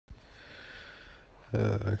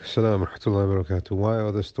Assalamu rahmatullahi wa barakatuh. Why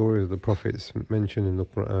are the stories of the prophets mentioned in the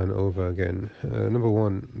Quran over again? Number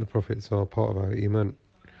one, the prophets are part of our Iman.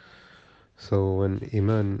 So when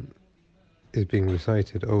Iman is being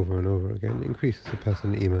recited over and over again, it increases a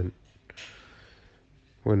person's Iman.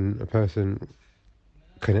 When a person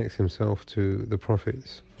connects himself to the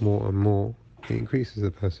prophets more and more, it increases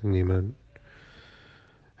the person's Iman.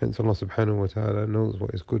 Hence Allah subhanahu wa ta'ala knows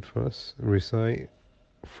what is good for us. Recite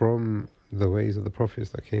from the ways of the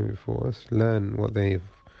prophets that came before us, learn what they've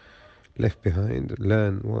left behind,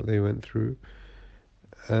 learn what they went through,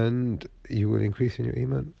 and you will increase in your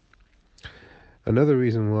Iman. Another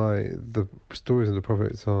reason why the stories of the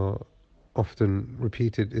prophets are often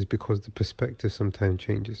repeated is because the perspective sometimes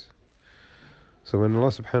changes. So when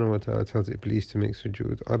Allah subhanahu wa ta'ala tells Iblis to make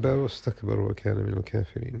sujood, أَبَى وَاسْتَكْبَرَ وَكَانَ مِنَ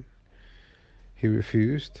الْكَافِرِينَ, he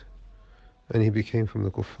refused and he became from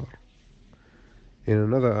the kuffar. In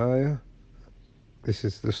another ayah, this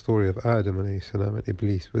is the story of Adam alayhi salam and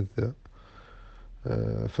Iblis with the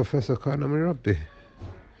فَفَسَقَ عَنْ أَمْرِ رَبِّهِ,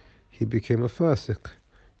 he became a fasiq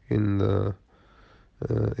in the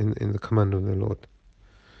in the command of the Lord.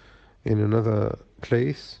 In another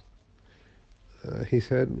place, he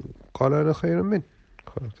said, قَالَ أَنَا خَيْرٌ مِّنْهُ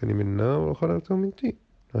خَلَقْتَنِي مِنْ نَارٍ وَخَلَقْتَهُ مِنْ طِينٍ,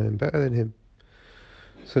 I am better than him.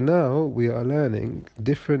 So now we are learning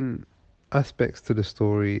different aspects to the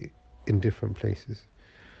story in different places.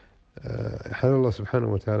 Had Allah subhanahu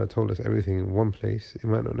wa ta'ala told us everything in one place, it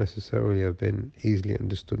might not necessarily have been easily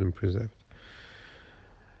understood and preserved.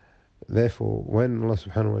 Therefore, when Allah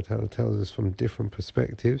subhanahu wa ta'ala tells us from different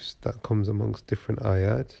perspectives that comes amongst different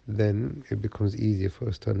ayat, then it becomes easier for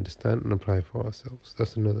us to understand and apply for ourselves.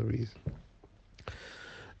 That's another reason.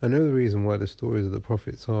 Another reason why the stories of the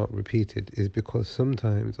prophets are repeated is because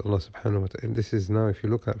sometimes Allah subhanahu wa ta'ala, and this is now if you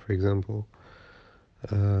look at, for example,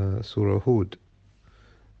 Surah Hud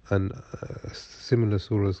and similar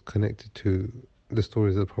surahs connected to the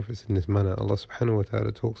stories of the prophets in this manner, Allah subhanahu wa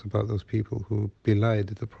ta'ala talks about those people who belied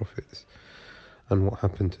the prophets and what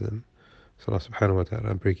happened to them. So Allah subhanahu wa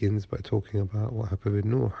ta'ala begins by talking about what happened with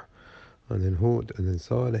Nuh, and then Hud, and then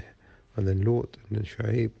Salih, and then Lut, and then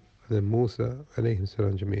Shu'aib, and then Musa, alayhim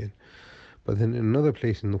salam jameen. But then in another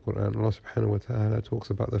place in the Quran, Allah subhanahu wa ta'ala talks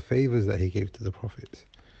about the favors that He gave to the prophets.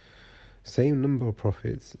 Same number of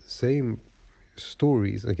prophets, same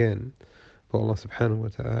stories again, but Allah subhanahu wa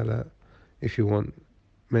ta'ala, if you want,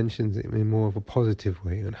 mentions it in more of a positive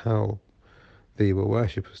way, and how they were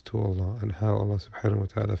worshippers to Allah, and how Allah subhanahu wa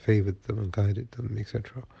ta'ala favored them and guided them,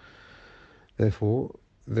 etc. Therefore,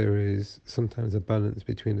 there is sometimes a balance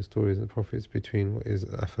between the stories of the prophets, between what is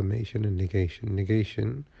affirmation and negation.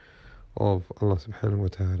 Negation of Allah subhanahu wa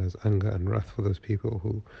ta'ala's anger and wrath for those people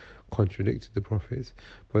who contradicted the prophets,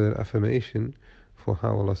 but an affirmation for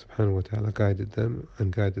how Allah subhanahu wa ta'ala guided them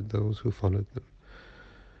and guided those who followed them.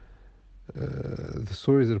 The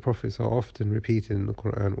stories of the prophets are often repeated in the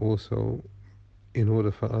Quran also in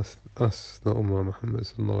order for us, the Ummah Muhammad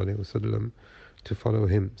sallallahu alayhi wasallam, to follow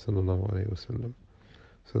him sallallahu alayhi wasallam,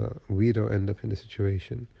 so that we don't end up in a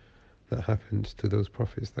situation that happened to those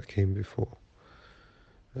prophets that came before.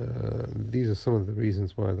 These are some of the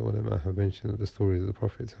reasons why the ulama have mentioned that the stories of the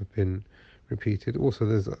prophets have been repeated. Also,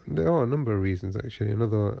 there are a number of reasons actually.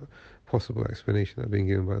 Another possible explanation that has been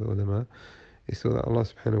given by the ulama is so that Allah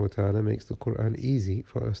subhanahu wa ta'ala makes the Quran easy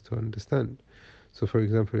for us to understand. So for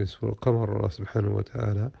example, in Surah Qamar, Allah subhanahu wa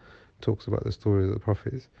ta'ala talks about the story of the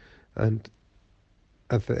prophets, and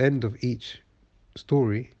at the end of each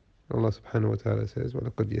story, Allah subhanahu wa ta'ala says,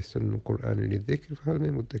 وَلَقَدْ يَسَّرْنَا الْقُرْآنَ لِلذِّكْرِ فَهَلْ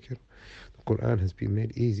مِن مُدَّكِرٍ. The Quran has been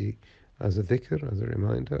made easy as a dhikr, as a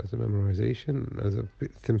reminder, as a memorization, as a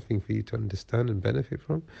something for you to understand and benefit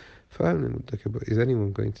from. فَهَلْ مِن مُدَّكِرٍ. But is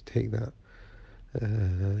anyone going to take that,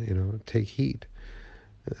 take heed?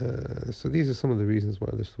 So these are some of the reasons why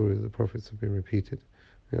the stories of the prophets have been repeated.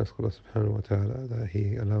 We ask Allah subhanahu wa ta'ala that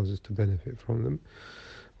He allows us to benefit from them.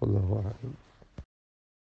 Wallahu a'lam.